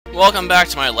Welcome back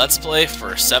to my Let's Play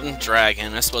for 7th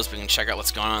Dragon. I suppose we can check out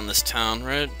what's going on in this town,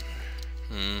 right?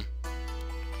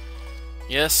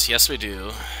 Yes we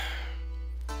do.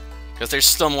 Because there's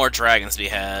still more dragons to be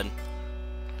had.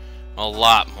 A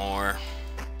lot more.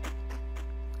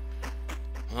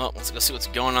 Well, let's go see what's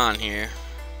going on here.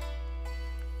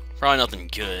 Probably nothing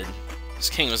good. This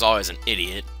king was always an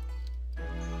idiot.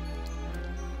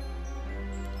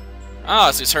 Oh,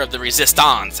 so he's heard of the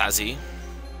Resistance, has he?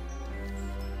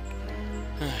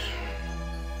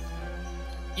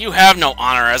 You have no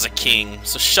honor as a king,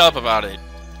 so shut up about it.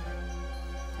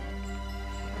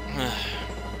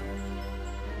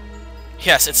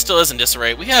 Yes, it still is in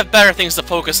disarray. We have better things to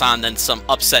focus on than some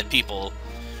upset people.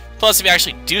 Plus, if you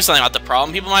actually do something about the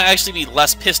problem, people might actually be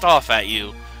less pissed off at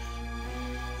you.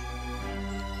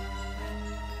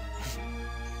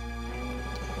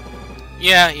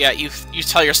 Yeah, you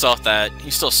tell yourself that. You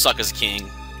still suck as a king.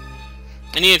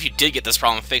 And even if you did get this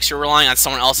problem fixed, you're relying on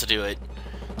someone else to do it.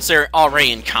 So you're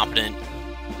already incompetent.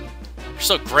 You're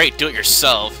so great, do it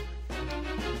yourself.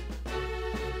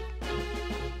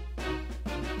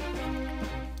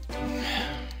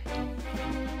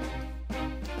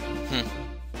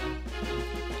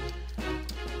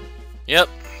 Yep,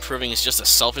 proving he's just a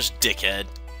selfish dickhead.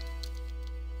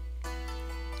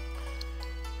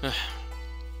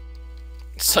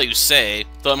 So you say,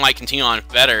 though it might continue on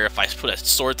better if I put a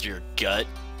sword through your gut.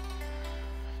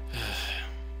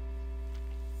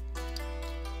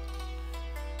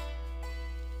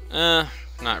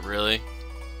 Not really.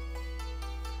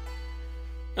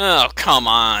 Oh, come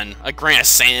on. A grain of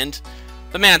sand?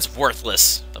 The man's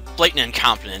worthless. A blatant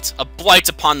incompetence. A blight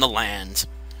upon the land.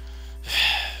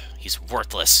 He's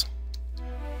worthless.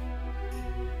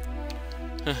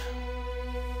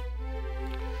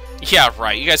 Yeah,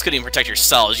 right. You guys couldn't even protect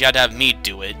yourselves. You had to have me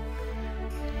do it.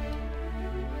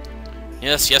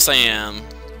 Yes, I am.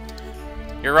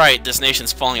 You're right. This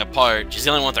nation's falling apart. She's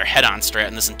the only one with her head on straight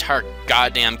in this entire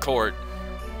goddamn court.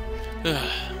 No,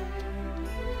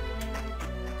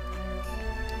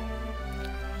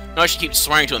 I should keep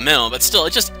swearing to a minimum, but still,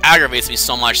 it just aggravates me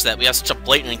so much that we have such a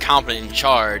blatant incompetent in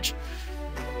charge.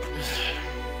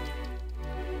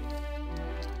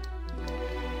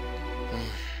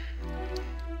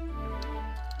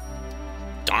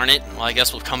 Darn it. Well, I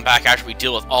guess we'll come back after we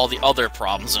deal with all the other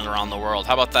problems around the world.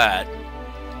 How about that?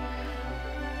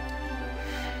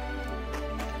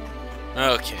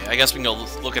 Okay, I guess we can go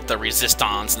look at the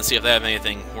Resistance and see if they have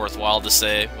anything worthwhile to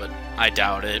say, but I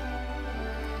doubt it.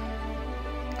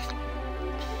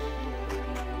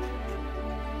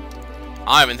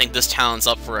 I don't even think this town's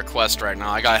up for a quest right now.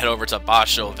 I gotta head over to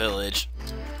Basho village.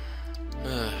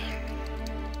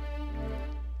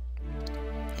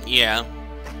 Yeah.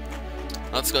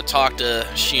 Let's go talk to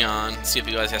Shion, see what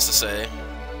he guys has to say.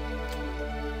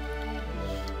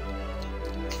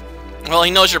 Well,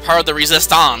 he knows you're part of the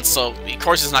Resistance, so of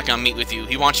course he's not gonna meet with you.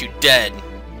 He wants you dead.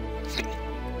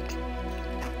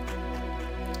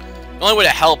 The only way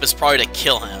to help is probably to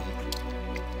kill him.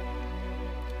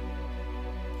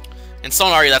 And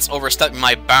someone already that's overstepping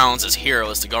my bounds as hero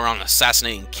is to go around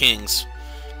assassinating kings.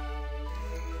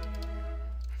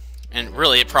 And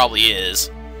really, it probably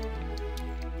is.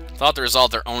 Thought to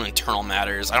resolve their own internal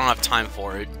matters. I don't have time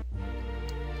for it.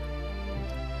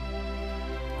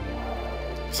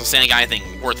 So saying I got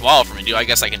anything worthwhile for me to do, I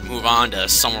guess I can move on to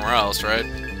somewhere else, right?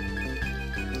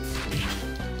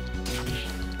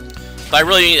 But I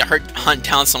really need to hunt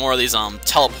down some more of these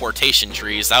teleportation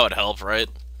trees. That would help, right?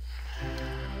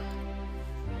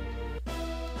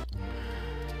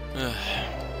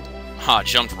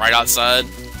 Jumped right outside.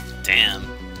 Damn.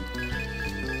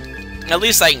 At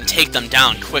least I can take them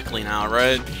down quickly now,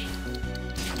 right?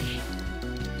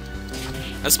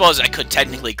 I suppose I could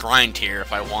technically grind here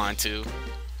if I wanted to.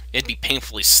 It'd be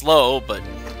painfully slow, but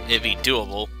it'd be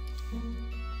doable.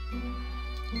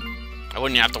 I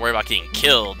wouldn't have to worry about getting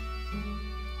killed.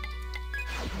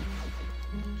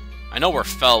 I know where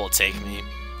Fell will take me.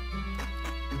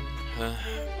 I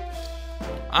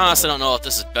honestly don't know if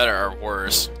this is better or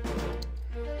worse.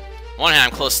 On one hand,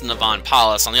 I'm close to Navan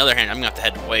Palace. On the other hand, I'm going to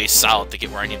have to head way south to get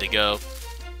where I need to go.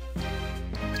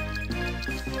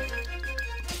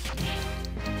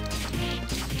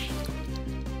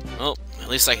 Well, at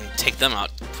least I can take them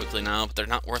out quickly now, but they're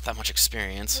not worth that much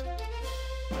experience.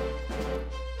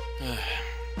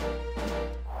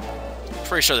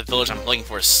 Pretty sure the village I'm looking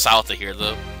for is south of here,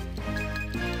 though.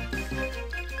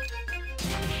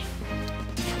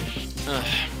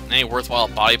 Any worthwhile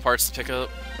body parts to pick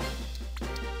up?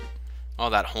 Oh,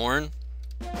 that horn?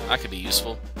 That could be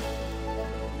useful.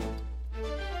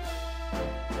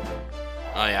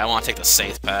 Oh yeah, I want to take the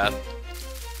safe path.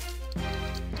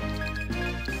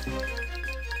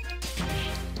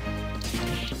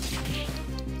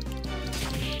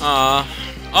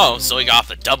 Oh, so he got off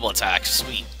the double attack.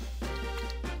 Sweet.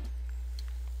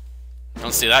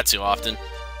 Don't see that too often.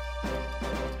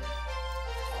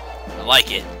 I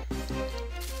like it.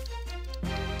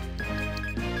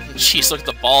 Jeez, look at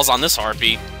the balls on this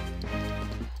harpy.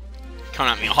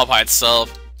 Coming at me all by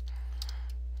itself.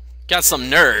 Got some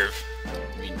nerve.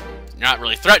 I mean, you're not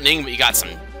really threatening, but you got some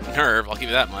nerve, I'll give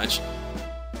you that much.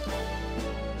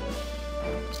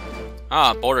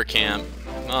 Ah, border camp.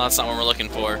 No, that's not what we're looking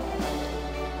for.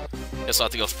 Guess I'll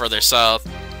have to go further south.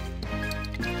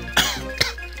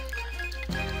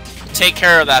 Take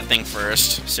care of that thing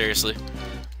first, seriously.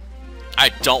 I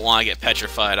don't want to get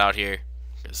petrified out here,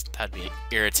 because that'd be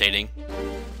irritating.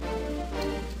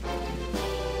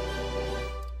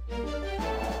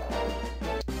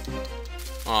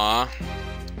 Aww.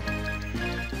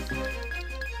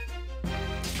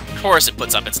 Of course it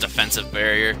puts up its defensive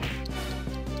barrier.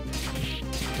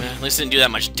 At least it didn't do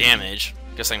that much damage.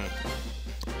 Guess I can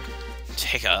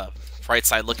take a right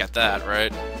side look at that,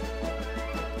 right?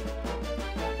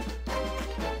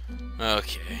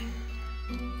 Okay.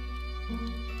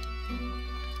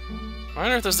 I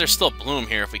wonder if there's still bloom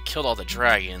here if we killed all the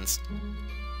dragons.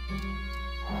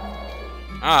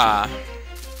 Ah.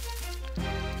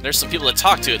 There's some people to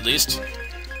talk to, at least.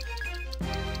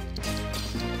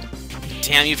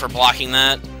 Damn you for blocking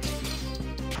that.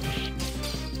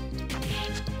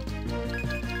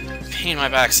 Pain in my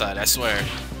backside, I swear.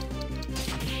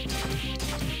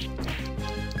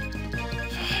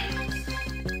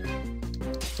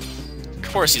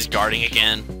 Of course he's guarding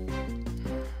again.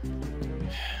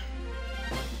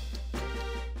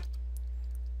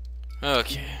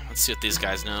 Okay, let's see what these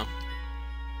guys know.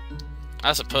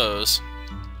 I suppose.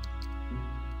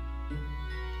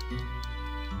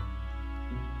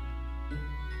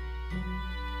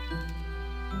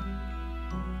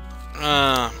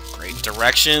 Great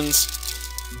directions.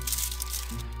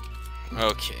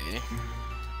 Okay.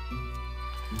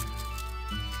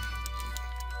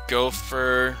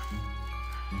 Gopher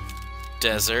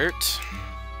Desert.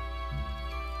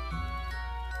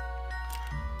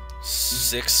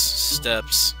 6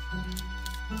 steps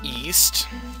east.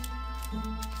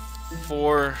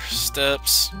 4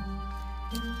 steps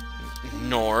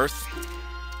north.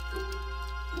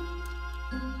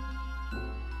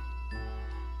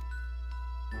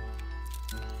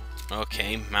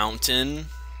 Okay, mountain.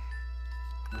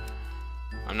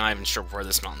 I'm not even sure where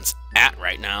this mountain's at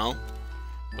right now,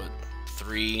 but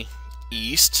 3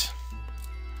 east,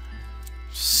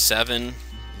 7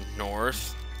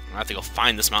 north. I have to go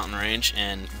find this mountain range,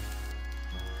 and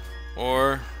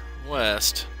 4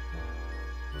 west.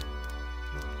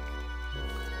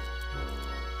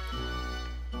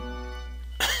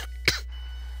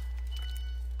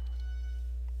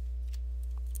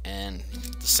 And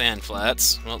the sand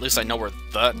flats. Well, at least I know where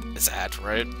that is at,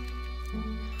 right?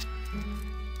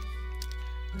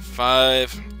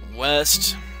 5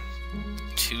 west,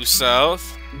 2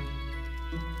 south.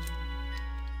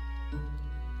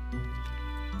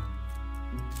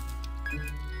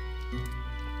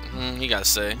 You gotta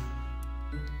say.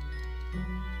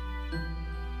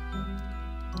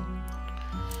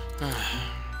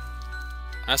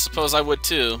 I suppose I would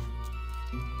too.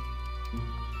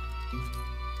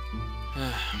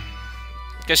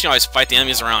 Guess you always fight the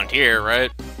enemies around here,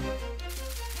 right?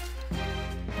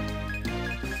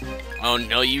 Oh,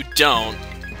 no you don't.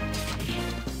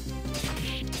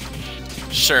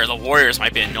 Sure, the warriors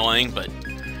might be annoying, but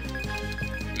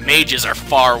mages are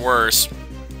far worse.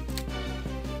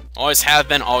 Always have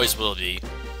been, always will be.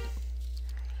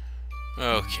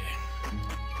 Okay.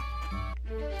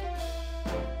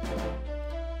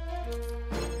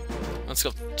 Let's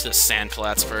go to the sand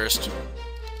flats first.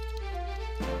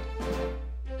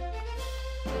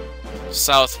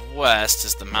 Southwest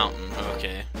is the mountain,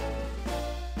 okay.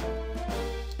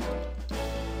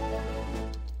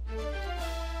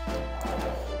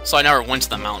 So I never went to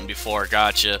the mountain before,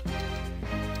 gotcha.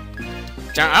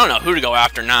 I don't know who to go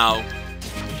after now.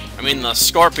 I mean, the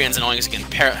scorpions and all things can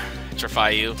petrify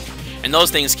you, and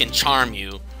those things can charm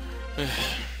you.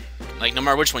 Like, no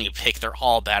matter which one you pick, they're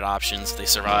all bad options if they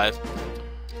survive.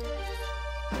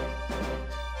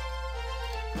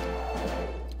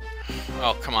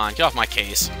 Oh, come on, get off my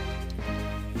case.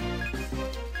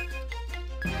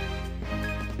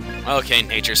 Okay,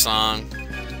 nature song.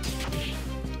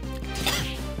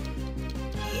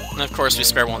 And of course we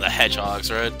spare one of the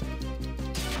hedgehogs, right?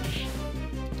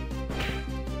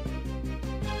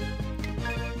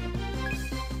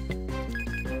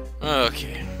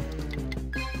 Okay.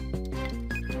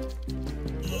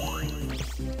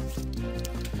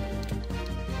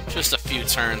 Just a few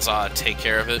turns ought to take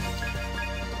care of it.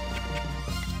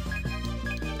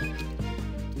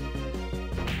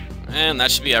 And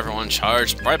that should be everyone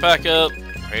charged right back up,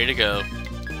 ready to go.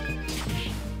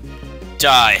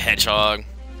 Die, hedgehog.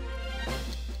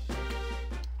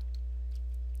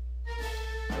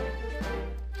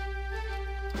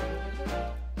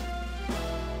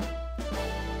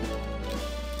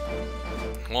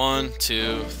 One,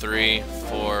 two, three,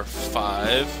 four,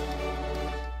 five.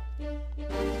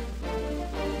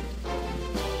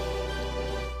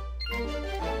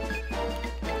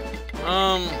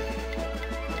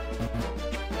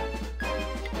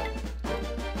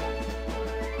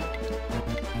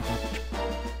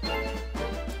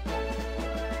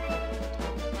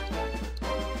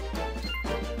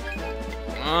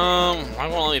 Why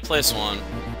won't let me place one?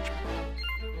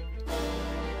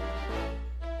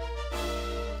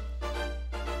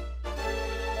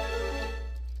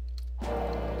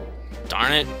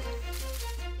 Darn it.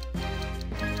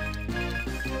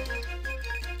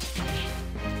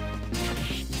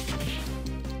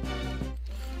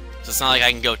 So it's not like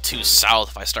I can go too south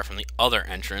if I start from the other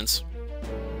entrance.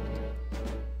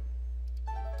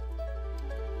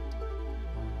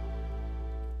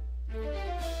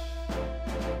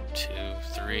 Two,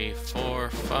 three, four,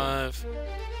 five.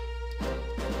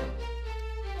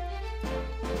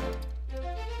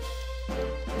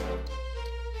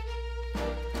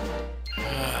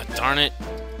 Darn it.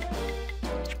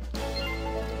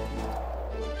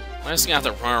 I'm just gonna have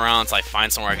to run around until I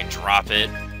find somewhere I can drop it.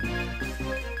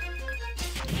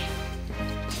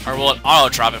 Or will it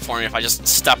auto-drop it for me if I just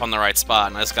step on the right spot,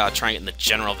 and I just gotta try and get in the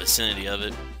general vicinity of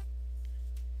it.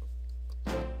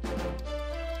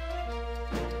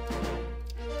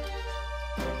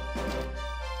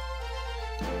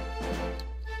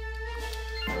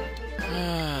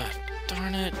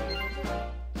 Darn it.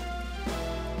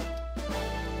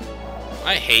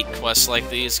 I hate quests like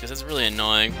these, because it's really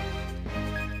annoying.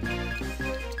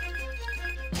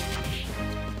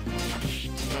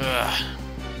 Ugh.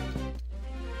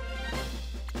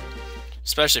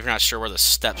 Especially if you're not sure where the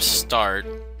steps start.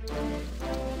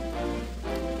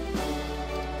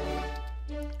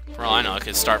 For all I know, it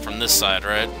could start from this side,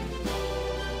 right?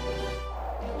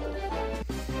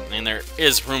 I mean, there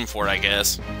is room for it, I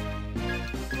guess.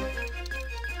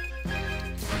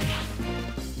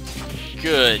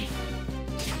 Good.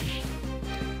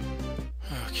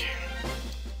 Okay.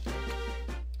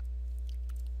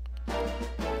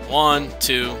 1,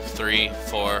 2, 3,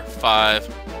 4,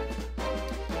 5.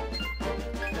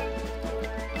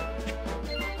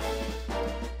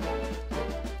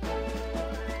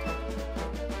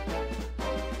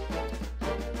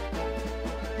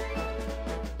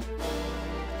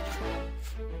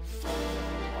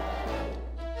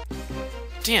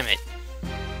 Damn it.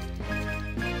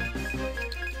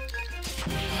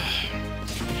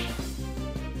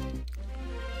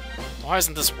 Why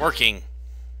isn't this working?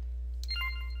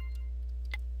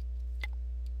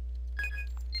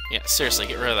 Yeah, seriously,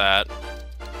 get rid of that.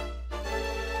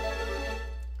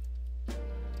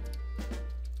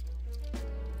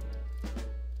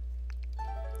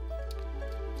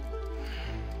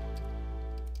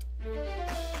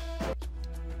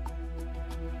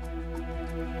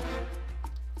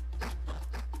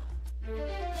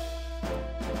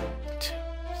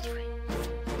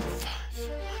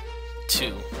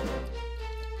 Two.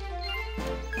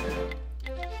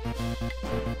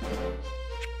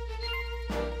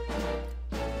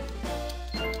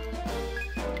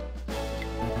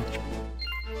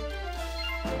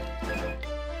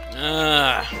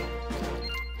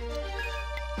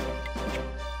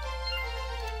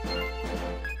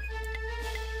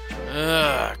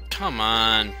 Come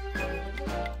on.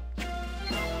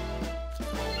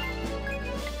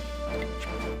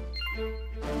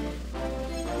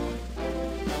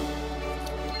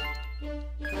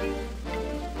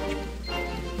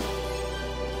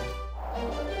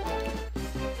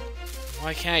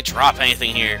 Why can't I drop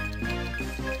anything here?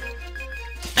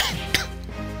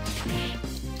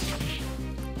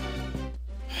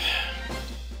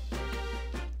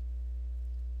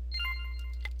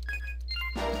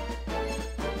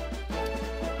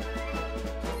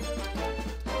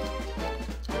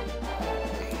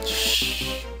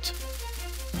 Shoot.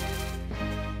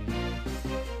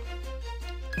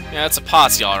 Yeah, it's a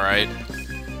posse, alright.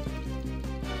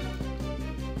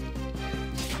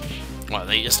 What, are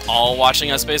they just all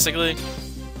watching us, basically?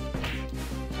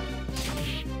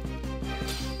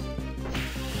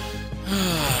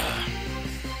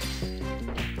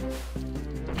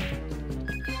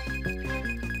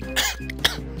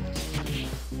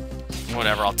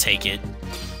 Whatever, I'll take it.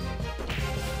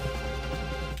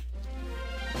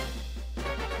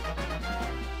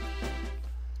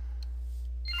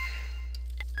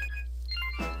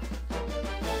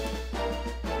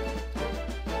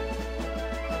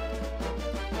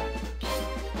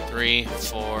 3,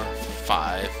 4,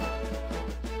 5.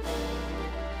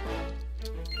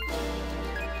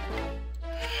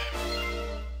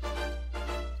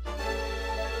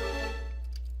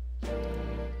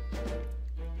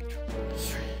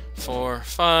 Four,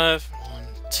 5, 1,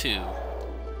 2.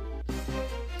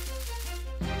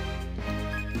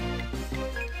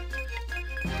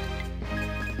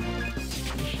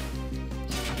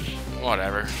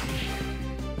 Whatever.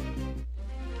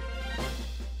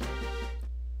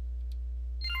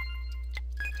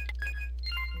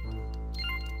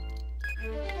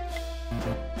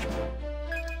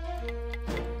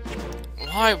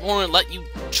 Why won't it let you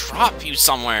drop you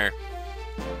somewhere?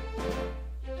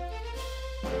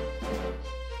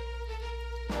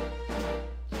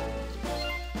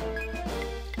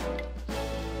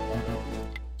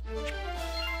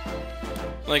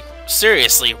 Like,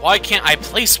 seriously, why can't I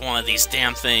place one of these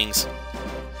damn things?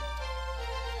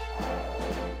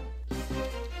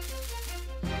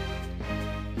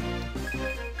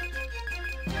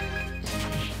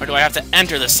 Or do I have to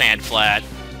enter the sand flat?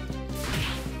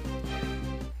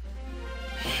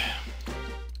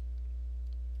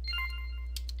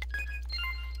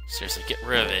 Seriously, get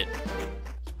rid of it.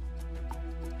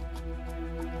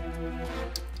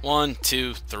 1,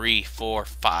 2, 3, 4,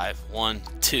 5. 1,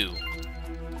 2.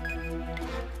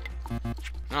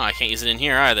 Oh, I can't use it in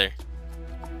here either.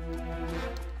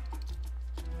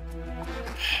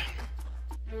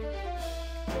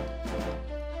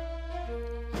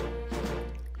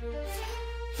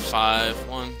 Five,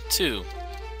 1, 2.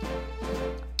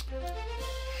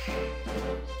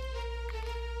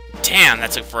 Damn,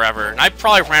 that took forever. And I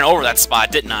probably ran over that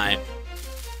spot, didn't I?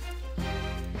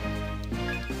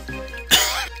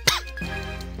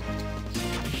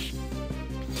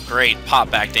 Great,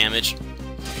 pop back damage.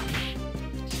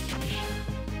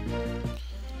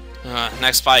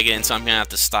 Next fight again, so I'm gonna have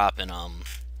to stop and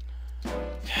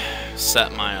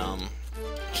set my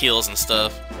heals and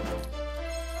stuff.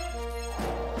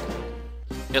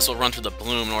 Guess we'll run through the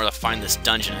bloom in order to find this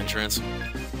dungeon entrance.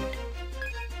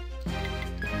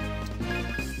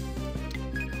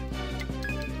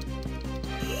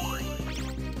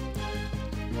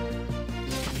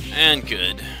 And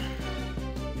good.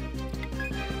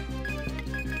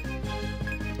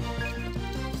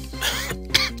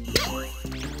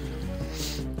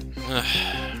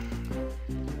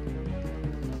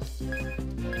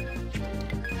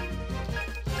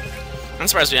 I'm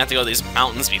surprised we have to go to these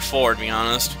mountains before, to be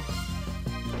honest.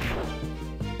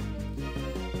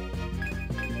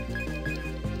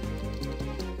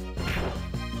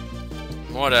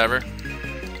 Whatever.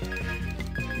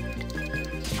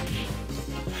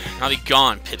 I'll be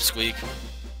gone, Pipsqueak.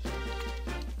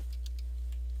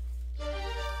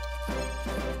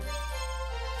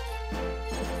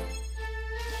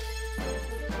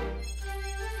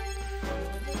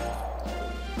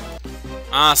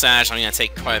 Honestly, I'm gonna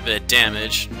take quite a bit of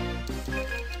damage.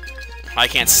 I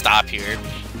can't stop here.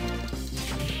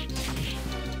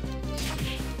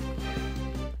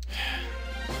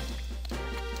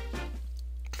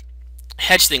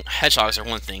 Hedgehogs are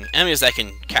one thing. Enemies that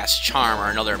can cast Charm are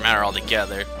another matter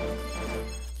altogether.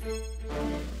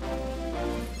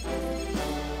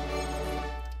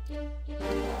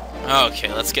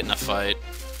 Okay, let's get in a fight.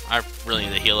 I really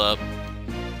need to heal up.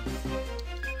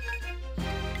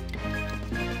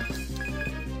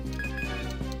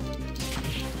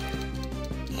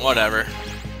 Whatever.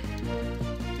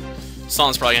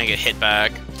 Someone's probably gonna get hit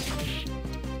back.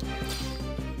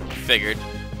 Figured.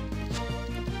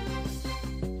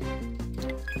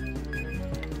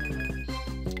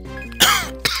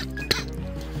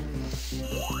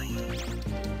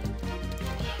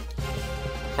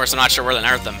 Of course, I'm not sure where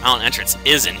the mountain entrance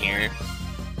is in here.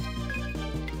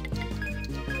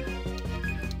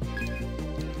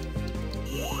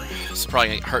 It's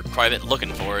probably gonna hurt quite a bit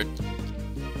looking for it.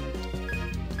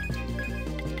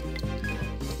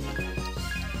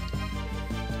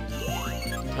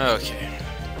 Okay.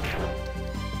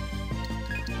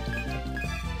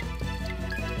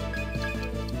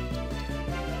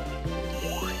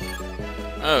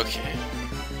 Okay.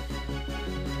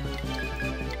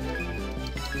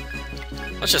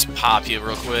 Let's just pop you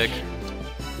real quick.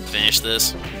 Finish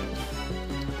this.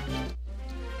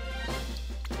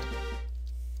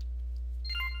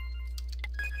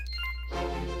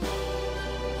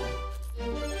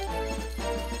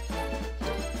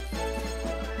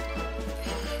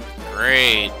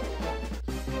 Great.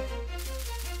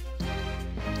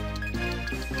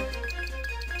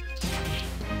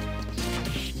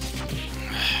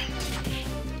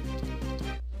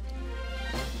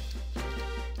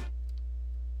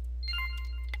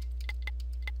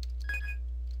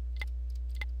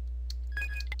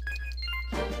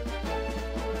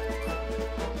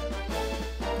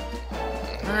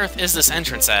 Where on earth is this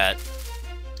entrance at?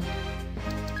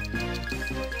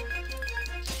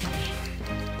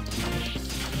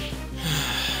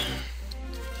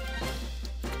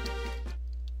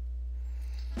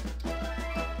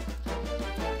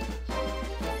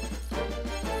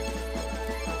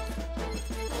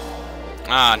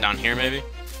 Ah, down here maybe?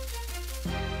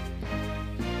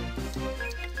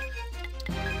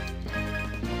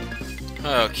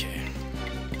 Okay.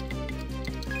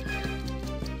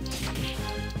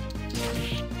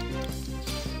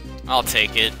 I'll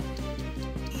take it.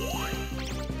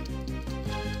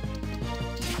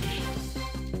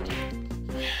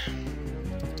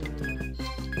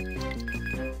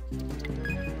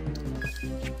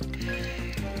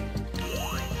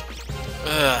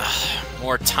 Ugh,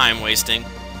 more time wasting.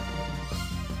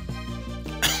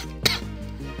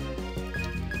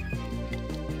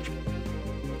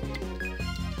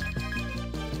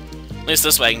 At least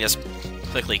this way I can just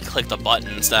quickly click the button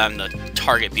instead of having to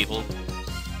target people.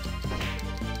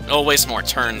 It'll waste more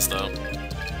turns, though.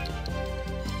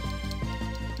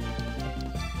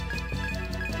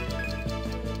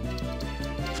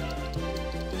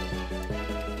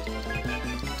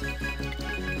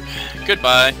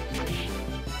 Goodbye.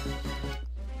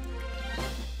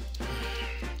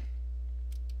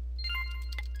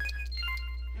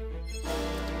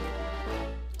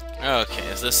 Okay,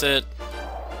 is this it?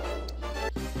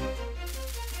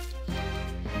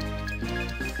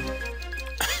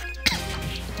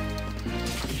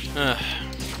 I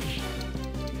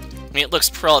mean, it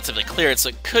looks relatively clear, so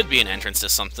it could be an entrance to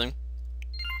something.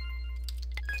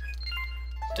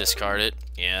 Discard it,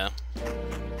 yeah.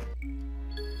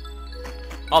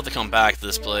 I'll have to come back to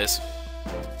this place.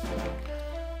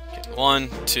 Okay, 1,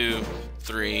 2,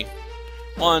 3.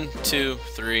 1, 2,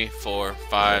 3, 4,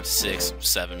 5, 6,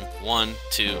 7. 1,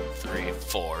 2, 3,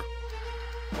 4.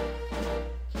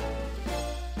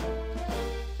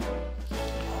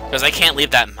 Because I can't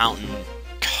leave that mountain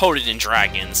coated in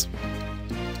dragons.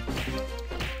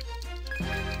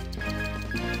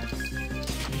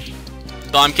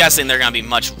 Though I'm guessing they're gonna be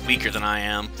much weaker than I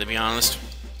am, to be honest.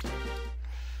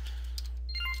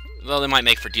 Though they might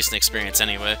make for decent experience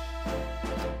anyway.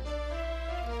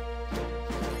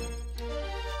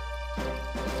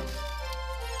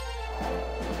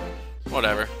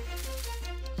 Whatever.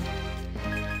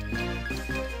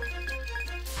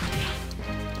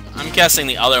 I'm guessing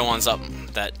the other one's up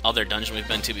that other dungeon we've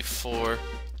been to before.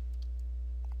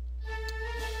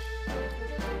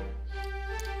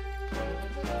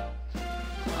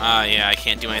 Ah, yeah, I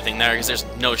can't do anything there because there's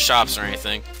no shops or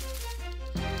anything.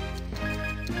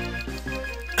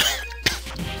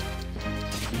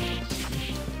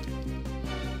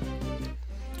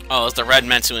 Oh, is the red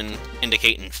meant to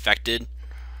indicate infected?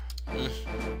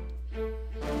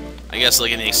 I guess they'll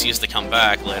give me an excuse to come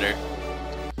back later.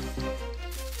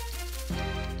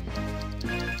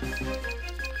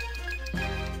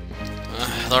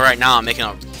 Though right now I'm making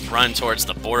a run towards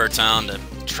the border town to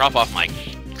drop off my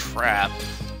crap.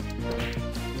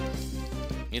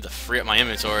 Need to free up my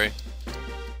inventory.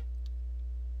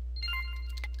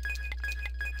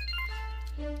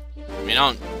 I mean,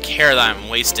 I don't care that I'm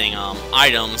wasting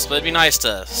items, but it'd be nice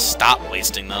to stop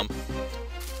wasting them.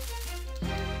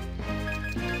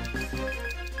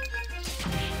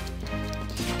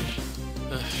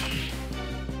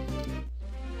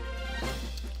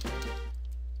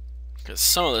 Because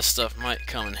some of this stuff might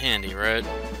come in handy, right?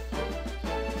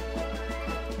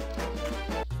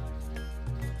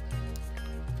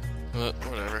 But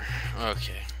whatever.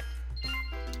 Okay.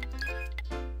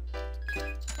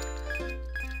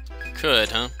 Could,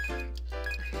 huh?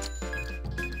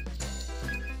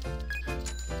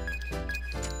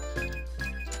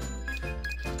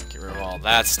 Get rid of all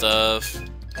that stuff.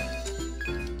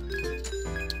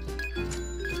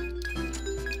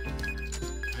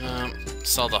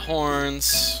 Sell the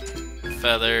horns,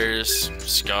 feathers,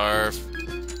 scarf,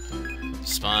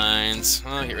 spines.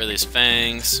 Oh, get rid of these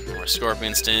fangs, more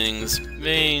scorpion stings,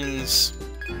 wings.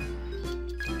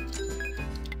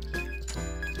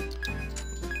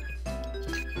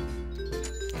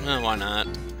 Oh, why not?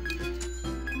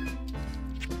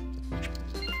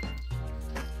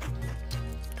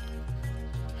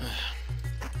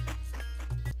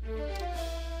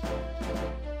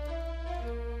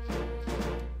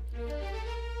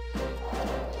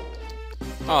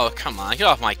 Oh, come on, get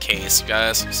off my case,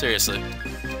 guys. Seriously.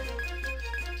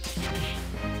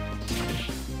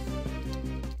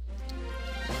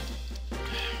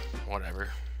 Whatever.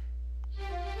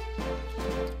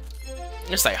 At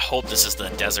least I hope this is the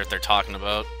desert they're talking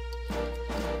about.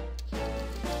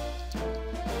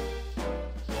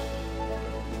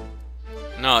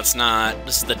 No, it's not.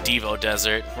 This is the Devo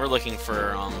Desert. We're looking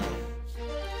for,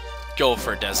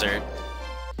 Gopher Desert.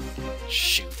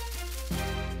 Shoot.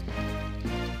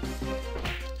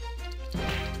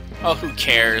 Oh, who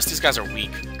cares? These guys are weak.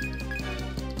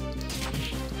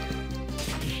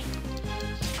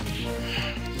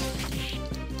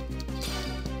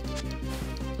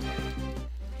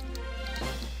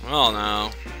 Oh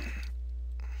no.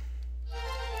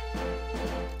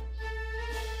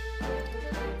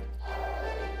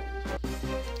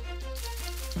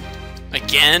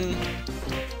 Again?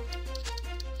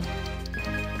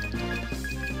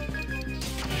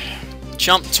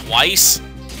 Jump twice?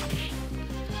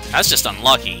 That's just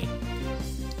unlucky.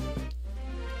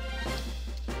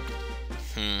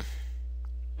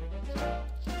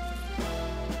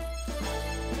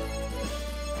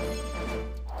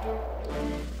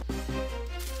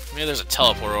 Maybe there's a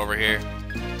teleport over here.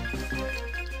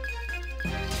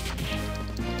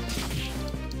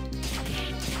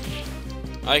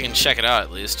 I can check it out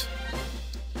at least.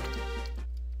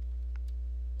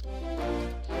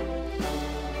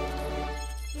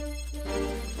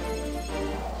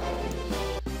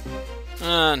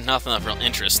 Nothing of real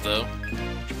interest though.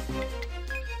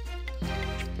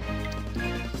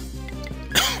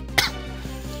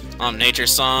 Nature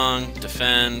Song,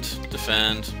 defend,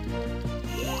 defend.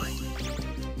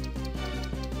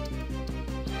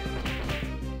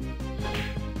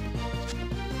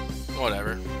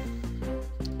 Whatever.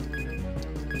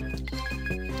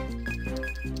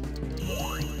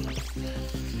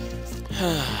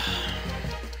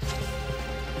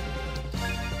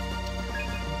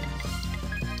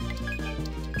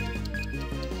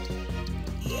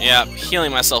 Yeah,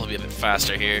 healing myself will be a bit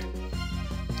faster here.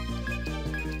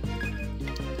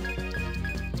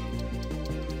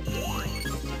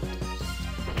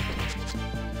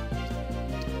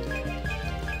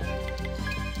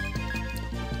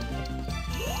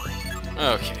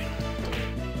 Okay.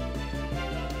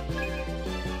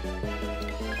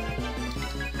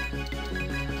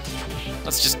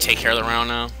 Let's just take care of the round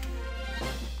now.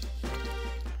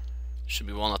 Should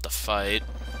be well enough to fight.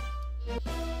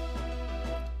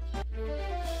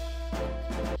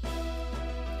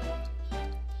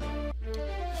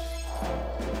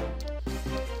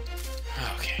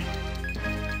 Okay.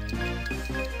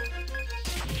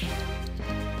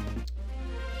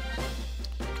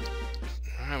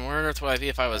 Alright, where on earth would I be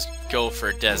if I was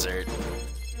Gopher Desert?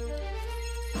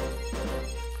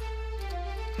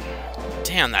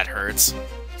 Damn, that hurts.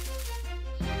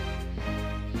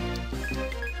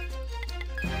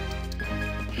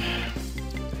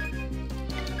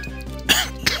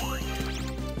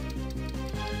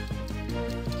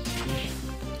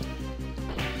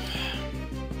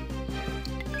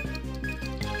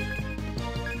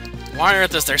 Why on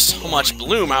earth is there so much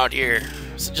bloom out here?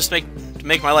 Does it just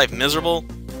make my life miserable?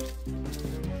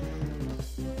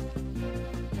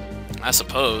 I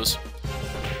suppose.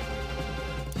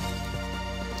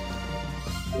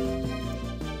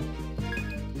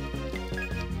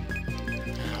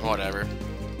 Whatever.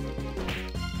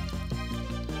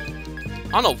 I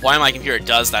don't know why my computer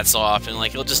does that so often.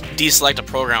 Like, it'll just deselect a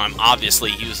program I'm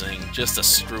obviously using just to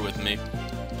screw with me.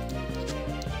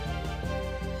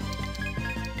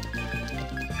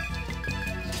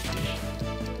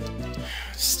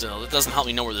 Still, it doesn't help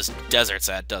me know where this desert's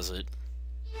at, does it?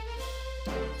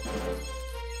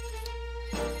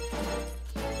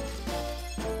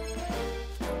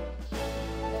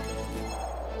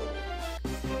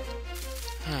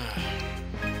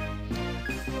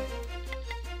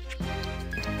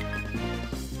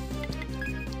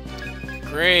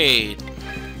 Great.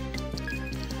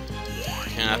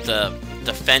 Gonna have to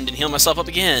defend and heal myself up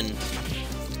again.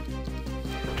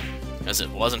 Because it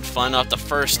wasn't fun enough the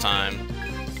first time.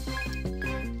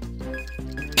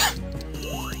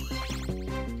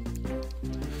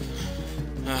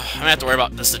 I'm gonna have to worry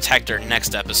about this detector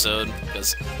next episode,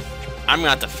 because I'm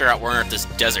gonna have to figure out where on earth this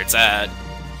desert's at.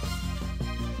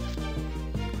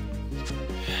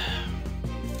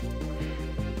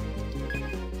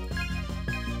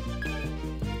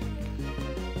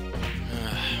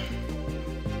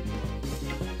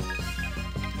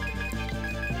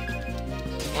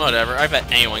 Whatever, I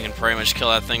bet anyone can pretty much kill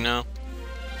that thing now.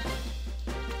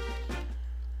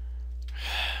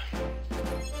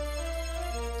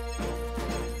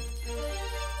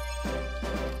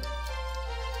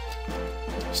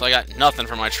 So I got nothing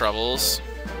for my troubles.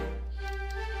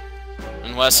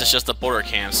 And west is just the border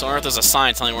camp. So on earth there's a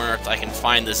sign telling me where on earth I can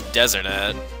find this desert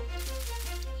at.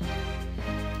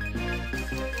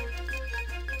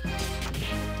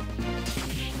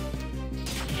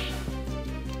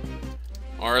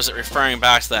 Or is it referring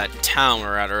back to that town we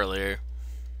were at earlier?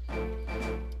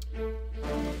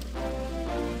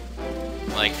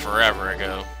 like forever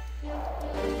ago.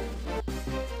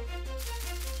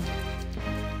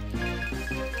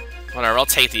 Whatever, I'll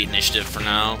take the initiative for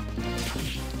now.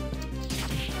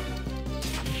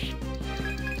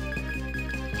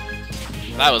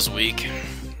 That was weak.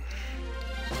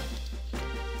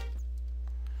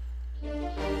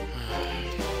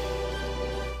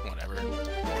 Whatever.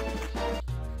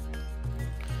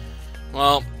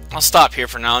 Well, I'll stop here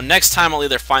for now. Next time I'll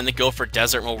either find the Gopher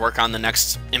Desert and we'll work on the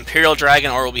next Imperial Dragon,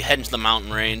 or we'll be heading to the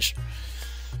mountain range.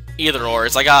 Either or,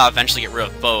 it's like I gotta eventually get rid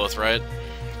of both, right?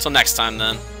 Till next time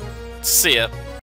then. See ya.